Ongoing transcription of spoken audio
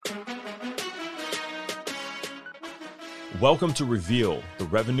Welcome to Reveal, the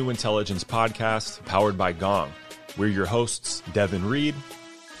Revenue Intelligence podcast powered by Gong. We're your hosts, Devin Reed.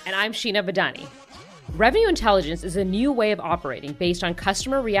 And I'm Sheena Badani. Revenue intelligence is a new way of operating based on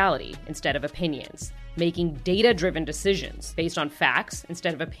customer reality instead of opinions, making data-driven decisions based on facts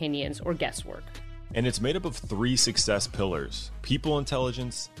instead of opinions or guesswork. And it's made up of three success pillars: people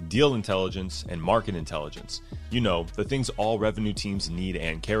intelligence, deal intelligence, and market intelligence. You know, the things all revenue teams need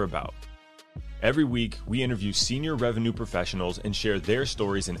and care about. Every week, we interview senior revenue professionals and share their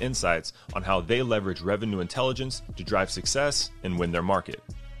stories and insights on how they leverage revenue intelligence to drive success and win their market.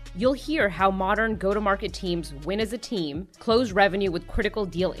 You'll hear how modern go-to-market teams win as a team, close revenue with critical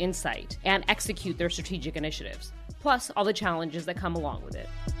deal insight, and execute their strategic initiatives, plus all the challenges that come along with it.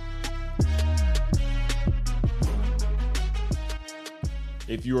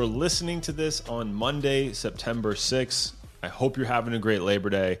 If you are listening to this on Monday, September 6th, I hope you're having a great Labor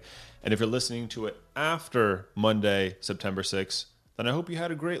Day. And if you're listening to it after Monday, September 6th, then I hope you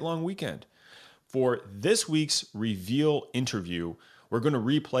had a great long weekend. For this week's Reveal interview, we're going to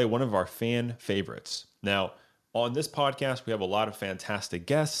replay one of our fan favorites. Now, on this podcast, we have a lot of fantastic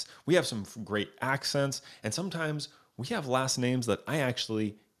guests. We have some great accents, and sometimes we have last names that I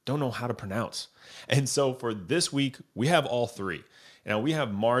actually don't know how to pronounce. And so for this week, we have all three. Now, we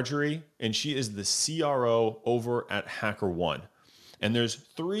have Marjorie, and she is the CRO over at HackerOne. And there's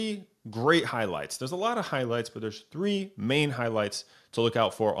three great highlights. There's a lot of highlights, but there's three main highlights to look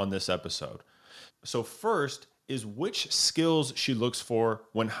out for on this episode. So first is which skills she looks for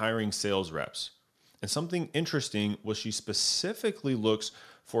when hiring sales reps. And something interesting was she specifically looks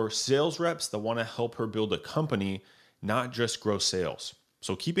for sales reps that want to help her build a company, not just grow sales.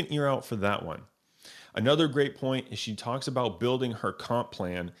 So keep an ear out for that one. Another great point is she talks about building her comp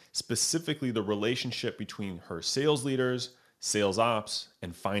plan, specifically the relationship between her sales leaders, sales ops,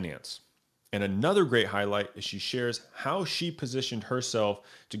 and finance. And another great highlight is she shares how she positioned herself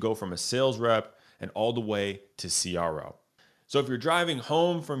to go from a sales rep and all the way to CRO. So if you're driving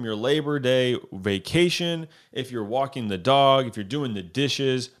home from your Labor Day vacation, if you're walking the dog, if you're doing the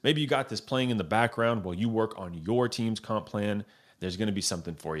dishes, maybe you got this playing in the background while you work on your team's comp plan, there's going to be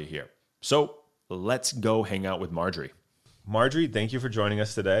something for you here. So let's go hang out with Marjorie. Marjorie, thank you for joining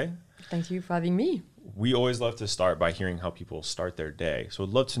us today. Thank you for having me. We always love to start by hearing how people start their day. So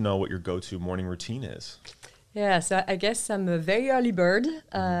I'd love to know what your go-to morning routine is. Yeah, so I guess I'm a very early bird.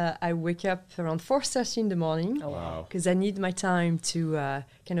 I wake up around 4:30 in the morning. Oh, wow. Because I need my time to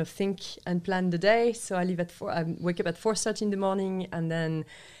kind of think and plan the day. So I wake up at 4:30 in the morning, and then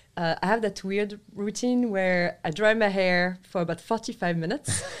I have that weird routine where I dry my hair for about 45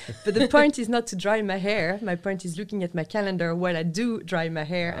 minutes. But the point is not to dry my hair. My point is looking at my calendar while I do dry my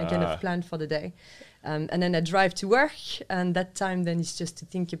hair and kind of plan for the day. And then I drive to work, and that time then is just to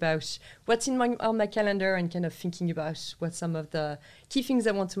think about what's on my calendar and kind of thinking about what some of the key things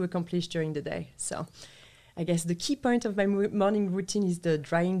I want to accomplish during the day. So I guess the key point of my morning routine is the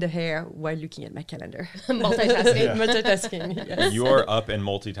drying the hair while looking at my calendar. Multitasking. Yeah. Multitasking, yes. You are up and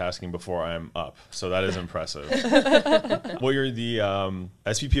multitasking before I'm up, so that is impressive. Well, you're the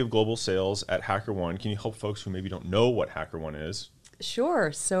SVP of Global Sales at HackerOne. Can you help folks who maybe don't know what HackerOne is?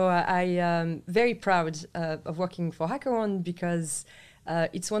 Sure. So I am very proud of working for HackerOne because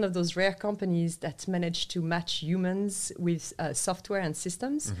it's one of those rare companies that manage to match humans with software and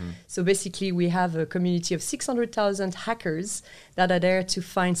systems. Mm-hmm. So basically, we have a community of 600,000 hackers that are there to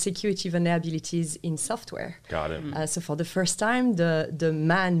find security vulnerabilities in software. Got it. So for the first time, the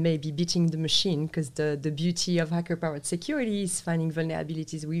man may be beating the machine because the beauty of hacker-powered security is finding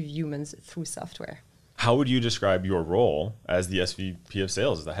vulnerabilities with humans through software. How would you describe your role as the SVP of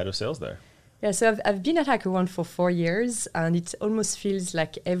Sales, as the head of sales there? Yeah, so I've been at HackerOne for 4 years, and it almost feels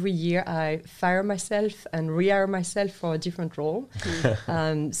like every year I fire myself and rehire myself for a different role.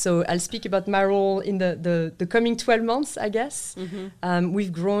 So I'll speak about my role in the coming 12 months, I guess. Mm-hmm.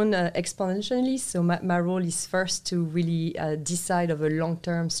 We've grown exponentially, so my role is first to really decide of a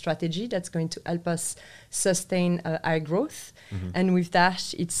long-term strategy that's going to help us sustain our growth. Mm-hmm. And with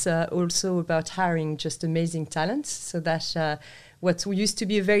that, it's also about hiring just amazing talent so that what used to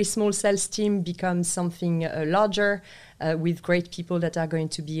be a very small sales team becomes something larger with great people that are going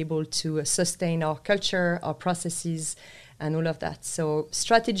to be able to sustain our culture, our processes, and all of that. So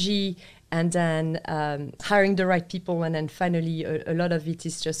strategy, and then hiring the right people, and then finally a lot of it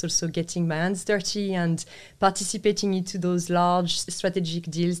is just also getting my hands dirty and participating into those large strategic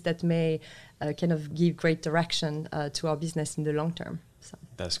deals that may kind of give great direction to our business in the long term.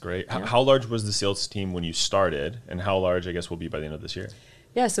 That's great. Yeah. How large was the sales team when you started, and how large, I guess, will be by the end of this year?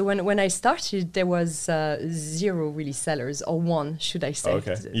 Yeah, so when I started, there was 0 really sellers, or 1, should I say.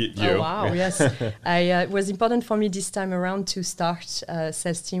 Okay. You. Oh, wow. Yes. It was important for me this time around to start a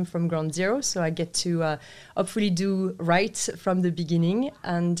sales team from ground zero, so I get to hopefully do right from the beginning.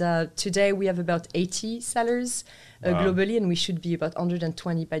 And today we have about 80 sellers globally, and we should be about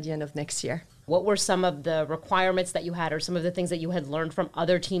 120 by the end of next year. What were some of the requirements that you had, or some of the things that you had learned from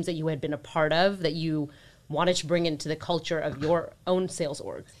other teams that you had been a part of that you wanted to bring into the culture of your own sales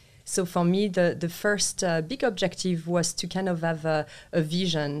org? So for me, the first big objective was to kind of have a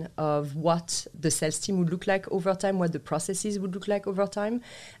vision of what the sales team would look like over time, what the processes would look like over time,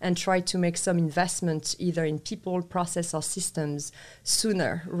 and try to make some investment either in people, process, or systems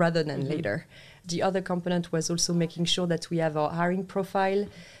sooner rather than later. The other component was also making sure that we have our hiring profile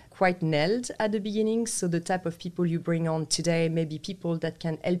quite nailed at the beginning. So the type of people you bring on today may be people that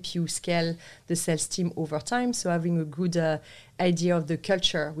can help you scale the sales team over time. So having a good idea of the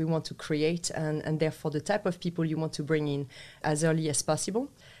culture we want to create and therefore the type of people you want to bring in as early as possible.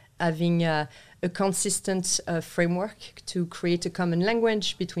 Having a consistent framework to create a common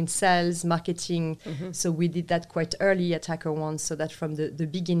language between sales, marketing. So we did that quite early at HackerOne, so that from the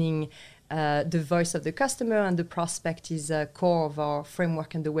beginning, the voice of the customer and the prospect is core of our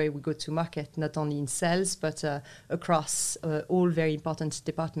framework and the way we go to market, not only in sales, but across all very important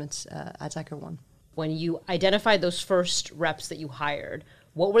departments at HackerOne. When you identified those first reps that you hired,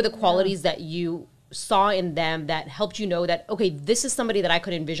 what were the qualities that you saw in them that helped you know that, okay, this is somebody that I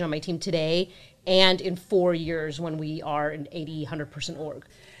could envision on my team today and in 4 years when we are an 80, 100% org?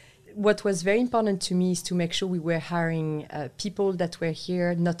 What was very important to me is to make sure we were hiring people that were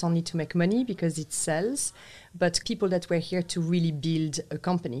here not only to make money because it sells, but people that were here to really build a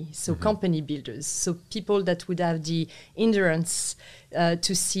company. So company builders. So people that would have the endurance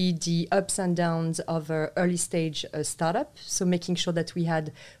to see the ups and downs of an early stage startup. So making sure that we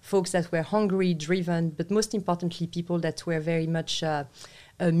had folks that were hungry, driven, but most importantly, people that were very much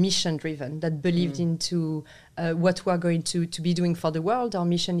mission driven, that believed into what we're going to be doing for the world. Our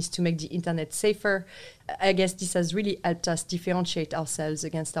mission is to make the internet safer. I guess this has really helped us differentiate ourselves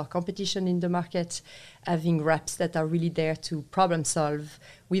against our competition in the market, having reps that are really there to problem solve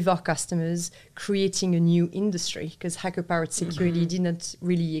with our customers, creating a new industry, because hacker-powered security didn't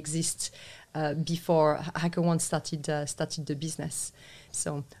really exist before HackerOne started the business.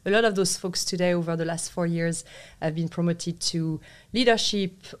 So a lot of those folks today over the last 4 years have been promoted to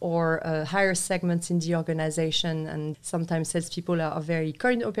leadership or higher segments in the organization. And sometimes salespeople are very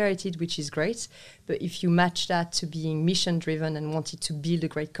coin-operated, which is great. But if you match that to being mission-driven and wanted to build a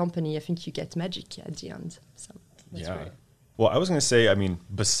great company, I think you get magic at the end. So that's great. Well, I was going to say, I mean,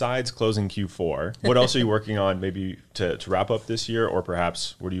 besides closing Q4, what else are you working on maybe to wrap up this year, or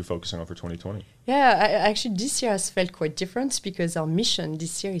perhaps what are you focusing on for 2020? Yeah, actually, this year has felt quite different because our mission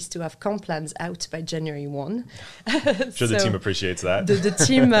this year is to have comp plans out by January 1. I'm sure the team appreciates that.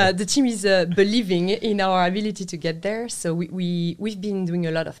 The team is believing in our ability to get there. So we've been doing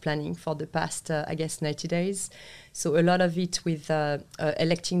a lot of planning for the past, 90 days. So a lot of it with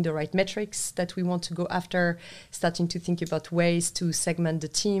electing the right metrics that we want to go after, starting to think about ways to segment the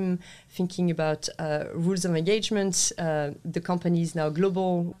team, thinking about rules of engagement. The company is now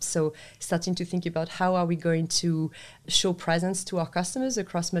global, so starting to think about how are we going to show presence to our customers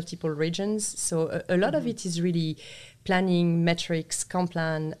across multiple regions. So a lot of it is really planning, metrics, comp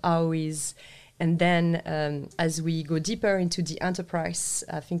plan, ROIs. And then as we go deeper into the enterprise,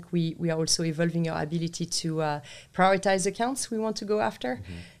 I think we are also evolving our ability to prioritize accounts we want to go after.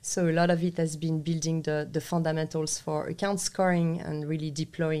 So a lot of it has been building the fundamentals for account scoring and really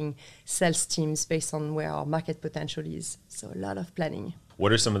deploying sales teams based on where our market potential is. So a lot of planning.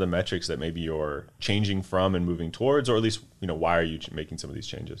 What are some of the metrics that maybe you're changing from and moving towards, or at least, why are you making some of these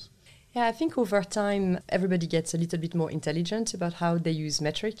changes? Yeah, I think over time, everybody gets a little bit more intelligent about how they use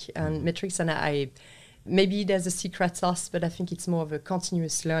metrics. And maybe there's a secret sauce, but I think it's more of a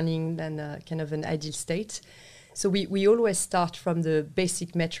continuous learning than kind of an ideal state. So we always start from the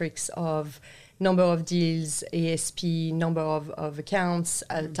basic metrics of number of deals, ASP, number of accounts,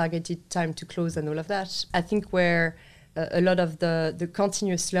 targeted time to close, and all of that. I think where a lot of the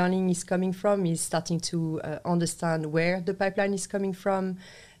continuous learning is coming from is starting to understand where the pipeline is coming from,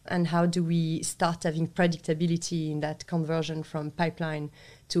 and how do we start having predictability in that conversion from pipeline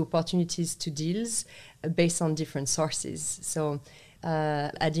to opportunities to deals based on different sources. So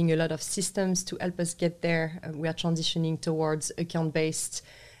adding a lot of systems to help us get there. We are transitioning towards account-based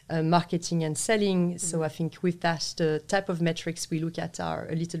marketing and selling. So I think with that, the type of metrics we look at are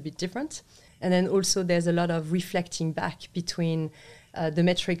a little bit different. And then also there's a lot of reflecting back between the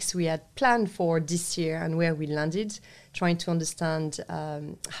metrics we had planned for this year and where we landed, trying to understand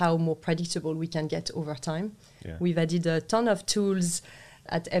how more predictable we can get over time. Yeah. We've added a ton of tools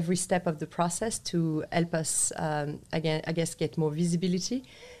at every step of the process to help us, again, I guess, get more visibility.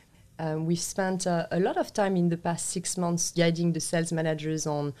 We've spent a lot of time in the past 6 months guiding the sales managers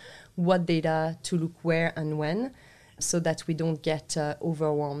on what data to look where and when, so that we don't get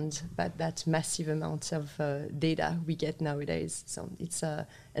overwhelmed by that massive amount of data we get nowadays. So it's an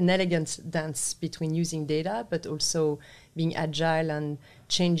elegant dance between using data, but also being agile and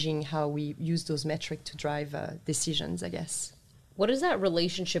changing how we use those metrics to drive decisions, I guess. What does that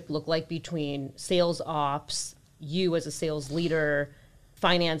relationship look like between sales ops, you as a sales leader,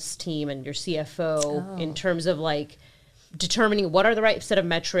 finance team, and your CFO in terms of like determining what are the right set of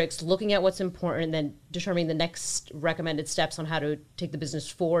metrics, looking at what's important, and then determining the next recommended steps on how to take the business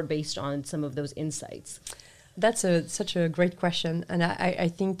forward based on some of those insights? That's such a great question. And I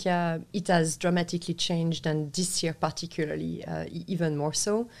think it has dramatically changed, and this year particularly, even more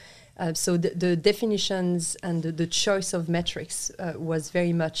so. So the definitions and the choice of metrics was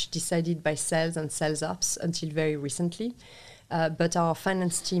very much decided by sales and sales ops until very recently. But our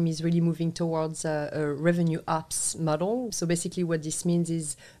finance team is really moving towards a revenue ops model. So basically what this means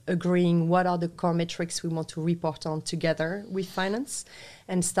is agreeing what are the core metrics we want to report on together with finance,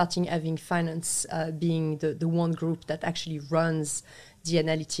 and starting having finance being the one group that actually runs the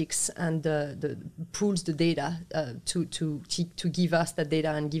analytics and pulls the data to give us that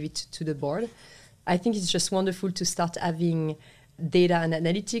data and give it to the board. I think it's just wonderful to start having data and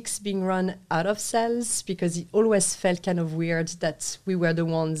analytics being run out of sales, because it always felt kind of weird that we were the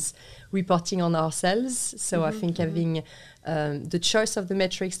ones reporting on ourselves. So I think having the choice of the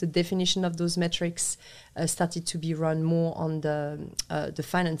metrics, the definition of those metrics started to be run more on the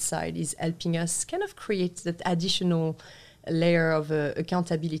finance side is helping us kind of create that additional layer of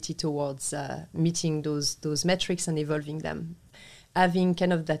accountability towards meeting those metrics and evolving them. Having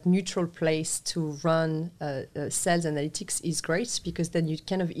kind of that neutral place to run sales analytics is great, because then you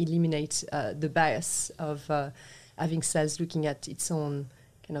kind of eliminate the bias of having sales looking at its own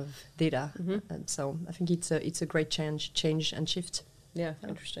kind of data. And so I think it's a great change and shift. Yeah,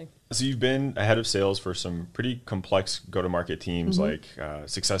 interesting. So you've been ahead of sales for some pretty complex go-to-market teams like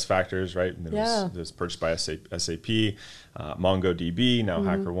SuccessFactors, right? And it was purchased by SAP, MongoDB, now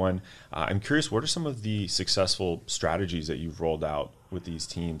HackerOne. I'm curious, what are some of the successful strategies that you've rolled out with these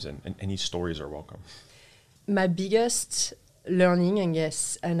teams, and any stories are welcome? My biggest learning,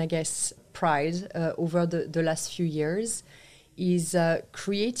 I guess pride over the last few years is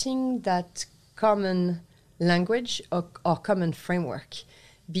creating that common language or common framework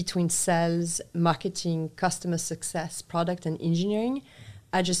between sales, marketing, customer success, product, and engineering.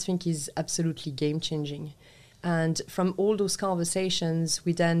 I just think is absolutely game-changing. And from all those conversations,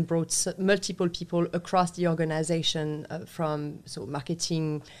 we then brought multiple people across the organization from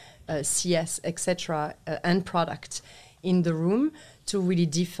marketing, CS, etc., and product in the room to really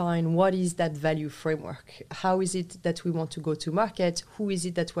define what is that value framework. How is it that we want to go to market? Who is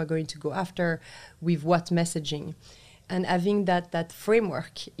it that we're going to go after? With what messaging? And having that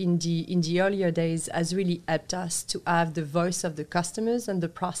framework in the earlier days has really helped us to have the voice of the customers and the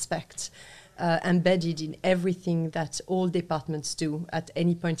prospects embedded in everything that all departments do at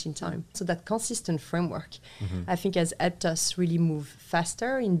any point in time. So that consistent framework, I think, has helped us really move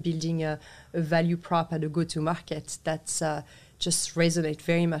faster in building a value prop and a go-to-market that's just resonate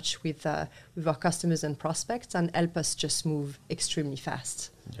very much with our customers and prospects, and help us just move extremely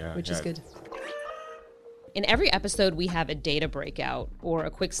fast, which is good. In every episode, we have a data breakout or a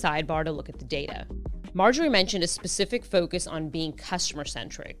quick sidebar to look at the data. Marjorie mentioned a specific focus on being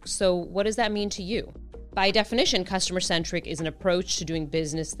customer-centric. So what does that mean to you? By definition, customer-centric is an approach to doing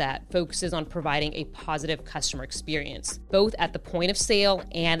business that focuses on providing a positive customer experience, both at the point of sale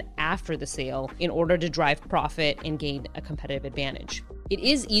and after the sale, in order to drive profit and gain a competitive advantage. It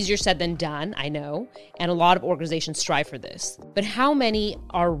is easier said than done, I know, and a lot of organizations strive for this. But how many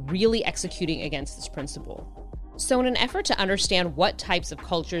are really executing against this principle? So in an effort to understand what types of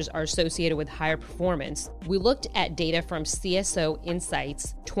cultures are associated with higher performance, we looked at data from CSO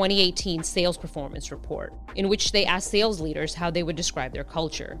Insights' 2018 Sales Performance Report, in which they asked sales leaders how they would describe their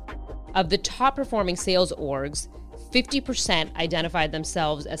culture. Of the top performing sales orgs, 50% identified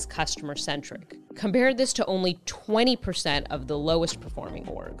themselves as customer-centric. Compare this to only 20% of the lowest performing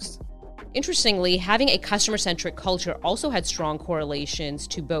orgs. Interestingly, having a customer-centric culture also had strong correlations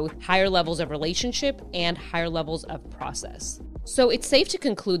to both higher levels of relationship and higher levels of process. So it's safe to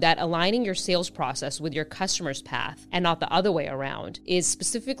conclude that aligning your sales process with your customer's path, and not the other way around, is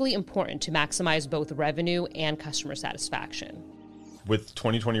specifically important to maximize both revenue and customer satisfaction. with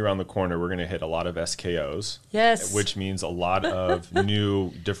 2020 around the corner, we're going to hit a lot of SKOs. Yes. Which means a lot of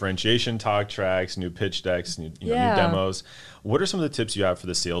new differentiation talk tracks, new pitch decks, new demos. What are some of the tips you have for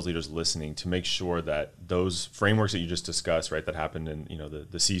the sales leaders listening to make sure that those frameworks that you just discussed, right, that happened in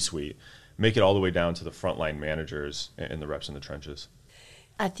the C-suite, make it all the way down to the frontline managers and the reps in the trenches?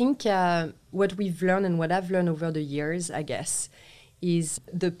 I think what we've learned and what I've learned over the years, I guess, is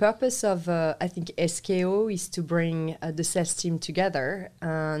the purpose of, I think, SKO is to bring the sales team together.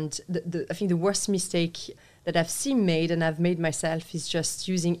 And I think the worst mistake that I've seen made, and I've made myself, is just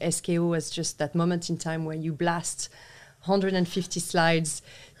using SKO as just that moment in time where you blast 150 slides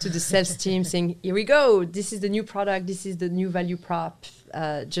to the sales team saying, here we go, this is the new product, this is the new value prop,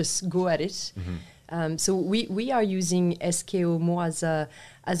 just go at it. So we are using SKO more as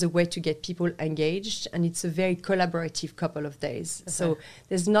a way to get people engaged, and it's a very collaborative couple of days. Okay. So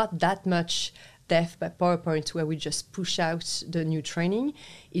there's not that much dev by PowerPoint where we just push out the new training.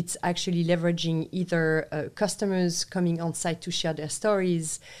 It's actually leveraging either customers coming on site to share their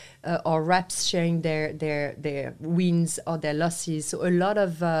stories, or reps sharing their wins or their losses. So a lot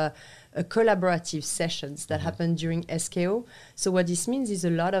of collaborative sessions that happen during SKO. So what this means is a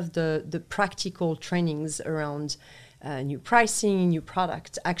lot of the practical trainings around new pricing, new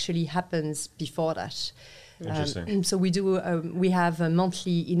product actually happens before that. Interesting. So we have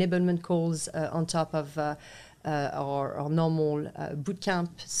monthly enablement calls on top of our normal boot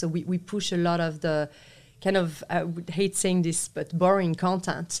camp. So we push a lot of the kind of, I would hate saying this, but boring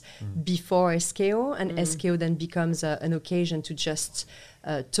content before SKO, and SKO then becomes an occasion to just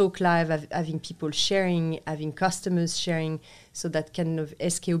talk live, having people sharing, having customers sharing, so that kind of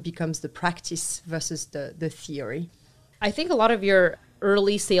SKO becomes the practice versus the theory. I think a lot of your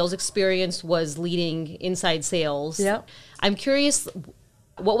early sales experience was leading inside sales. Yeah. I'm curious,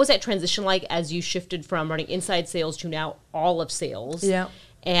 what was that transition like as you shifted from running inside sales to now all of sales? Yeah.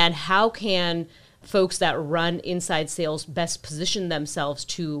 And how can folks that run inside sales best position themselves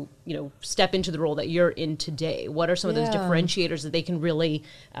to, step into the role that you're in today? What are some of those differentiators that they can really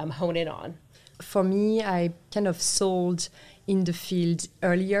hone in on? For me, I kind of sold in the field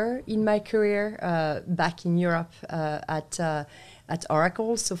earlier in my career, back in Europe at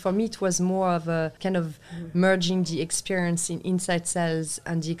Oracle. So for me, it was more of a kind of merging the experience in inside sales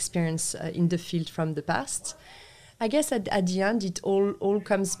and the experience in the field from the past. I guess at the end, it all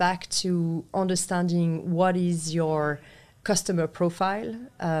comes back to understanding what is your customer profile,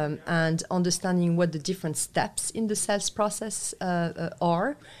 and understanding what the different steps in the sales process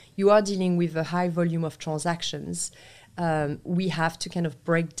are. You are dealing with a high volume of transactions. We have to kind of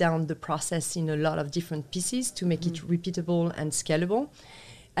break down the process in a lot of different pieces to make it repeatable and scalable.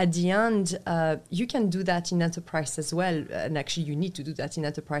 At the end, you can do that in enterprise as well. And actually, you need to do that in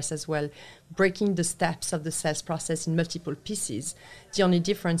enterprise as well, breaking the steps of the sales process in multiple pieces. The only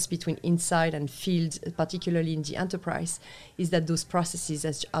difference between inside and field, particularly in the enterprise, is that those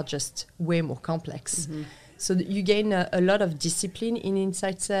processes are just way more complex. So you gain a lot of discipline in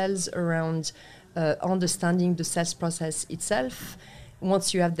inside sales around understanding the sales process itself.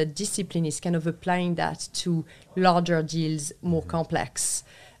 Once you have that discipline, is kind of applying that to larger deals, more complex.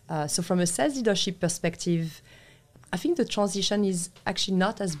 So from a sales leadership perspective, I think the transition is actually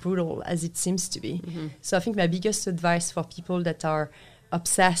not as brutal as it seems to be. So I think my biggest advice for people that are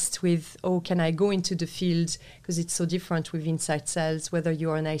obsessed with, can I go into the field, because it's so different with inside sales, whether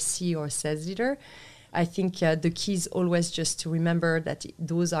you're an IC or a sales leader, I think the key is always just to remember that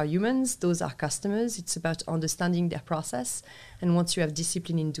those are humans, those are customers. It's about understanding their process. And once you have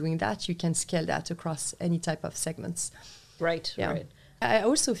discipline in doing that, you can scale that across any type of segments. Right, right. I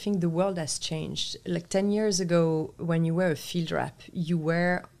also think the world has changed. Like 10 years ago, when you were a field rep, you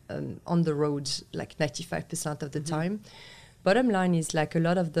were on the road like 95% of the time. Bottom line is like a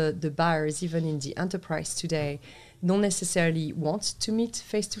lot of the buyers, even in the enterprise today, don't necessarily want to meet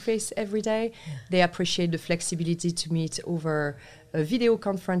face-to-face every day. They appreciate the flexibility to meet over video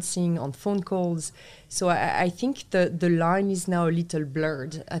conferencing, on phone calls. So I think the line is now a little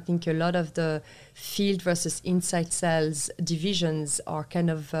blurred. I think a lot of the field versus inside sales divisions are kind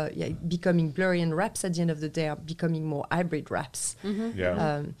of becoming blurry, and reps at the end of the day are becoming more hybrid reps.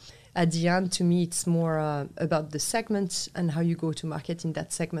 At the end, to me, it's more about the segment and how you go to market in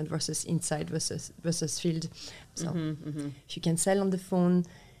that segment versus inside versus field. So if you can sell on the phone,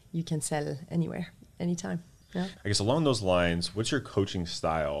 you can sell anywhere, anytime. Yeah. I guess along those lines, what's your coaching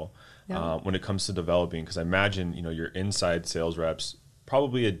style when it comes to developing? Because I imagine, your inside sales reps,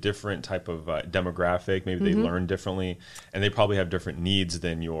 probably a different type of demographic. Maybe they learn differently, and they probably have different needs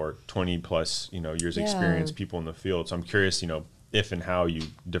than your 20 plus, years experience people in the field. So I'm curious, if and how you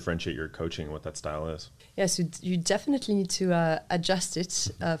differentiate your coaching and what that style is. Yes, you definitely need to adjust it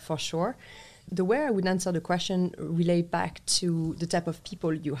for sure. The way I would answer the question relate back to the type of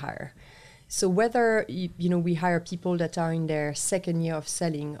people you hire. So whether we hire people that are in their second year of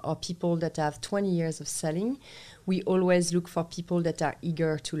selling or people that have 20 years of selling, we always look for people that are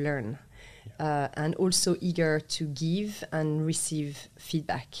eager to learn and also eager to give and receive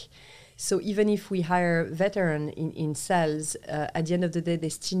feedback. So even if we hire veteran in sales, at the end of the day, they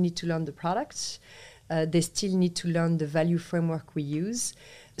still need to learn the product. They still need to learn the value framework we use.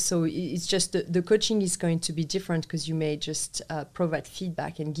 So it's just the coaching is going to be different because you may just provide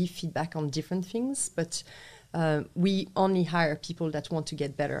feedback and give feedback on different things. But we only hire people that want to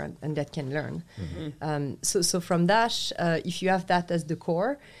get better and that can learn. Mm-hmm. So from that, if you have that as the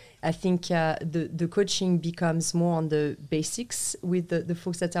core, I think the coaching becomes more on the basics with the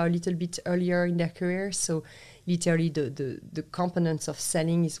folks that are a little bit earlier in their career. So literally the components of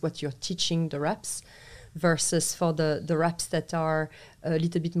selling is what you're teaching the reps, versus for the reps that are a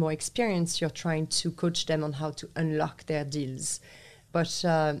little bit more experienced, you're trying to coach them on how to unlock their deals. But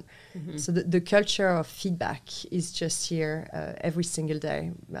so the culture of feedback is just here every single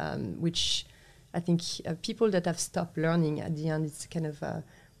day, which I think people that have stopped learning at the end, it's kind of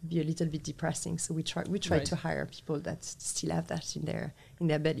be a little bit depressing. So we try right. to hire people that still have that in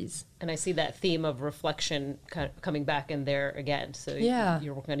their bellies. And I see that theme of reflection coming back in there again. So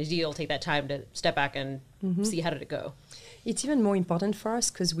you're working on a deal, take that time to step back and see how did it go. It's even more important for us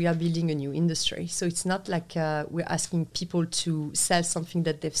because we are building a new industry. So it's not like we're asking people to sell something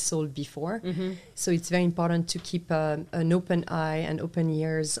that they've sold before. Mm-hmm. So it's very important to keep an open eye and open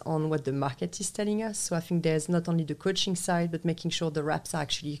ears on what the market is telling us. So I think there's not only the coaching side, but making sure the reps are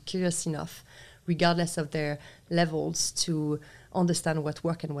actually curious enough, regardless of their levels, to understand what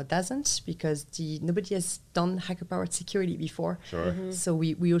works and what doesn't, because nobody has done hacker-powered security before. Sure. Mm-hmm. So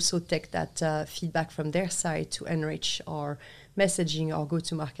we also take that feedback from their side to enrich our messaging, our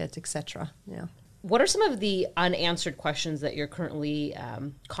go-to-market, etc. Yeah. What are some of the unanswered questions that you're currently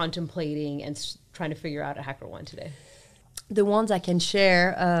contemplating and trying to figure out at HackerOne today? The ones I can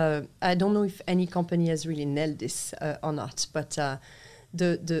share, I don't know if any company has really nailed this or not, but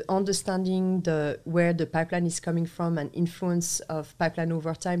the understanding where the pipeline is coming from and influence of pipeline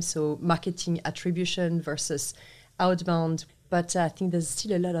over time, so marketing attribution versus outbound. But I think there's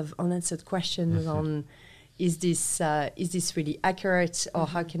still a lot of unanswered questions on is this really accurate, or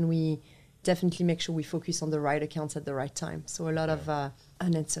how can we definitely make sure we focus on the right accounts at the right time? So a lot of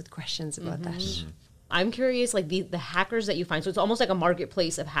unanswered questions about that. I'm curious, like the hackers that you find. So it's almost like a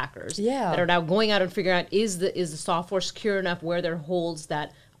marketplace of hackers that are now going out and figuring out is the software secure enough where there are holes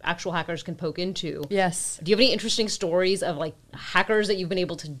that actual hackers can poke into. Yes. Do you have any interesting stories of like hackers that you've been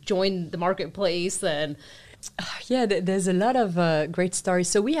able to join the marketplace? And there's a lot of great stories.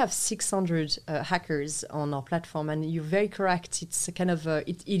 So we have 600 hackers on our platform, and you're very correct. It's kind of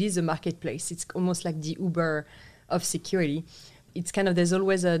it is a marketplace. It's almost like the Uber of security. It's kind of, there's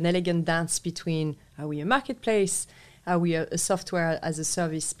always an elegant dance between, are we a marketplace? Are we a software as a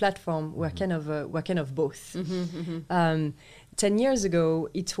service platform? We're kind of both. 10 years ago,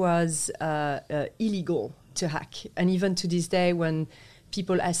 it was illegal to hack. And even to this day, when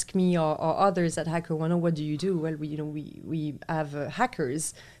people ask me or others at HackerOne, what do you do? Well, we have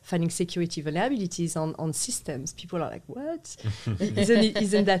hackers finding security vulnerabilities on systems. People are like, what?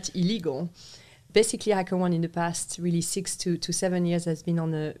 Isn't that illegal? Basically, HackerOne in the past really 6 to 7 years has been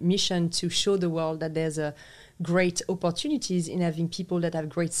on a mission to show the world that there's a great opportunities in having people that have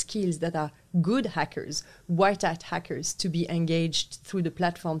great skills, that are good hackers, white hat hackers, to be engaged through the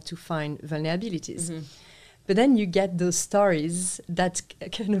platform to find vulnerabilities. But then you get those stories that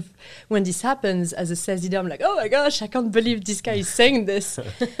kind of, when this happens, as a sales leader, I'm like, oh my gosh, I can't believe this guy is saying this.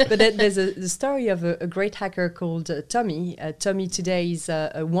 But there's the story of a great hacker called Tommy. Tommy today is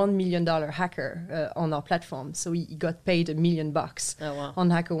a $1 million hacker on our platform. So he got paid $1 million on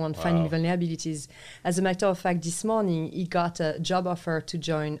HackerOne finding vulnerabilities. As a matter of fact, this morning, he got a job offer to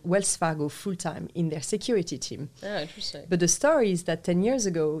join Wells Fargo full-time in their security team. Oh, interesting. But the story is that 10 years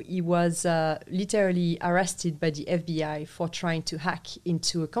ago, he was literally arrested by the FBI for trying to hack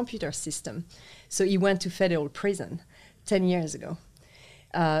into a computer system. So he went to federal prison 10 years ago.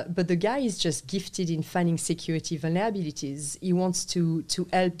 But the guy is just gifted in finding security vulnerabilities. He wants to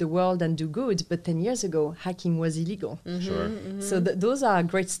help the world and do good, but 10 years ago, hacking was illegal. So those are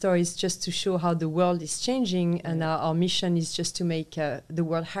great stories just to show how the world is changing, and our mission is just to make the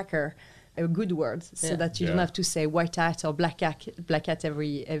word hacker a good word, so that you don't have to say white hat or black hat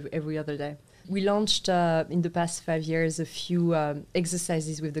every other day. We launched in the past 5 years a few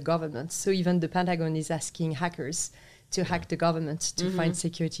exercises with the government. So even the Pentagon is asking hackers to hack the government, to find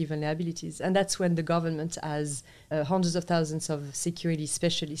security vulnerabilities. And that's when the government has hundreds of thousands of security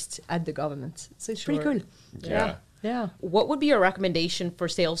specialists at the government. So it's pretty cool. Yeah. What would be your recommendation for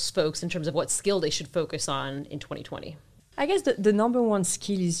sales folks in terms of what skill they should focus on in 2020? I guess the number one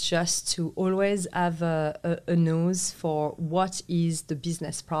skill is just to always have a nose for what is the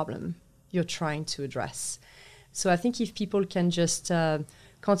business problem you're trying to address. So I think if people can just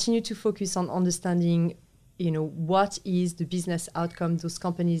continue to focus on understanding, what is the business outcome those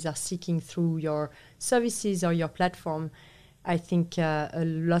companies are seeking through your services or your platform, I think a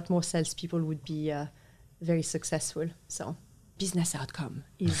lot more salespeople would be very successful. So business outcome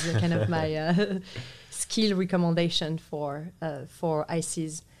is kind of my skill recommendation for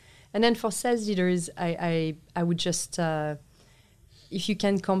ICs. And then for sales leaders, I would just, if you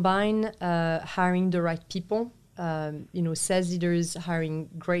can combine hiring the right people, sales leaders hiring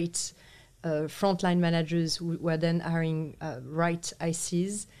great frontline managers who are then hiring right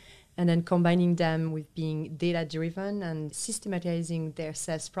ICs, and then combining them with being data-driven and systematizing their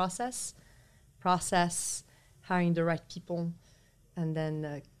sales process, hiring the right people, and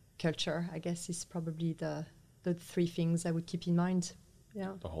then culture, I guess, is probably the three things I would keep in mind.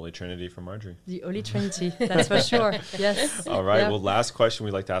 Yeah. The Holy Trinity for Marjorie. The Holy Trinity, that's for sure. Yes. All right. Yeah. Well, last question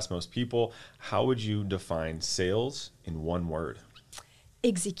we like to ask most people. How would you define sales in one word?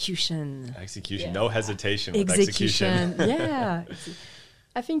 Execution. Yeah. No hesitation with execution. Yeah.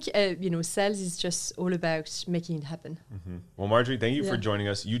 I think, sales is just all about making it happen. Mm-hmm. Well, Marjorie, thank you for joining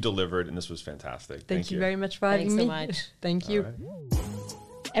us. You delivered, and this was fantastic. Thank you very much for having me. Thanks so much. Thank you. Right.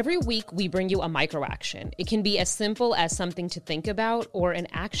 Every week, we bring you a micro action. It can be as simple as something to think about or an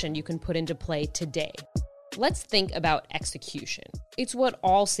action you can put into play today. Let's think about execution. It's what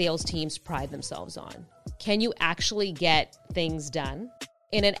all sales teams pride themselves on. Can you actually get things done?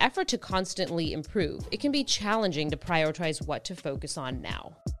 In an effort to constantly improve, it can be challenging to prioritize what to focus on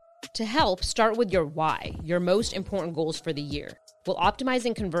now. To help, start with your why, your most important goals for the year. Will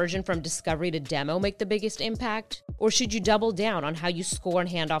optimizing conversion from discovery to demo make the biggest impact? Or should you double down on how you score and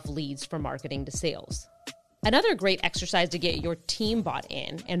hand off leads from marketing to sales? Another great exercise to get your team bought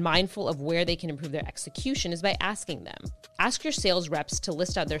in and mindful of where they can improve their execution is by asking them. Ask your sales reps to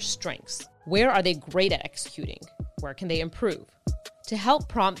list out their strengths. Where are they great at executing? Where can they improve? To help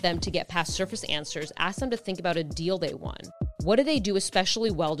prompt them to get past surface answers, ask them to think about a deal they won. What do they do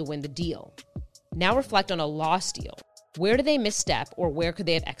especially well to win the deal? Now reflect on a lost deal. Where do they misstep, or where could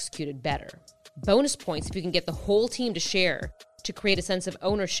they have executed better? Bonus points if you can get the whole team to share to create a sense of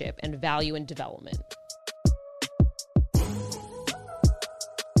ownership and value in development.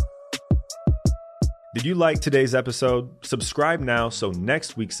 Did you like today's episode? Subscribe now so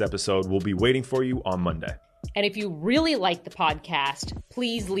next week's episode will be waiting for you on Monday. And if you really like the podcast,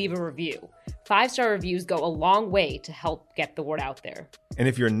 please leave a review. 5-star reviews go a long way to help get the word out there. And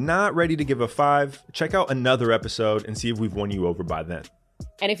if you're not ready to give a 5, check out another episode and see if we've won you over by then.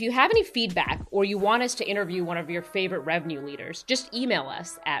 And if you have any feedback or you want us to interview one of your favorite revenue leaders, just email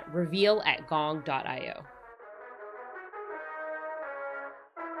us at reveal@gong.io.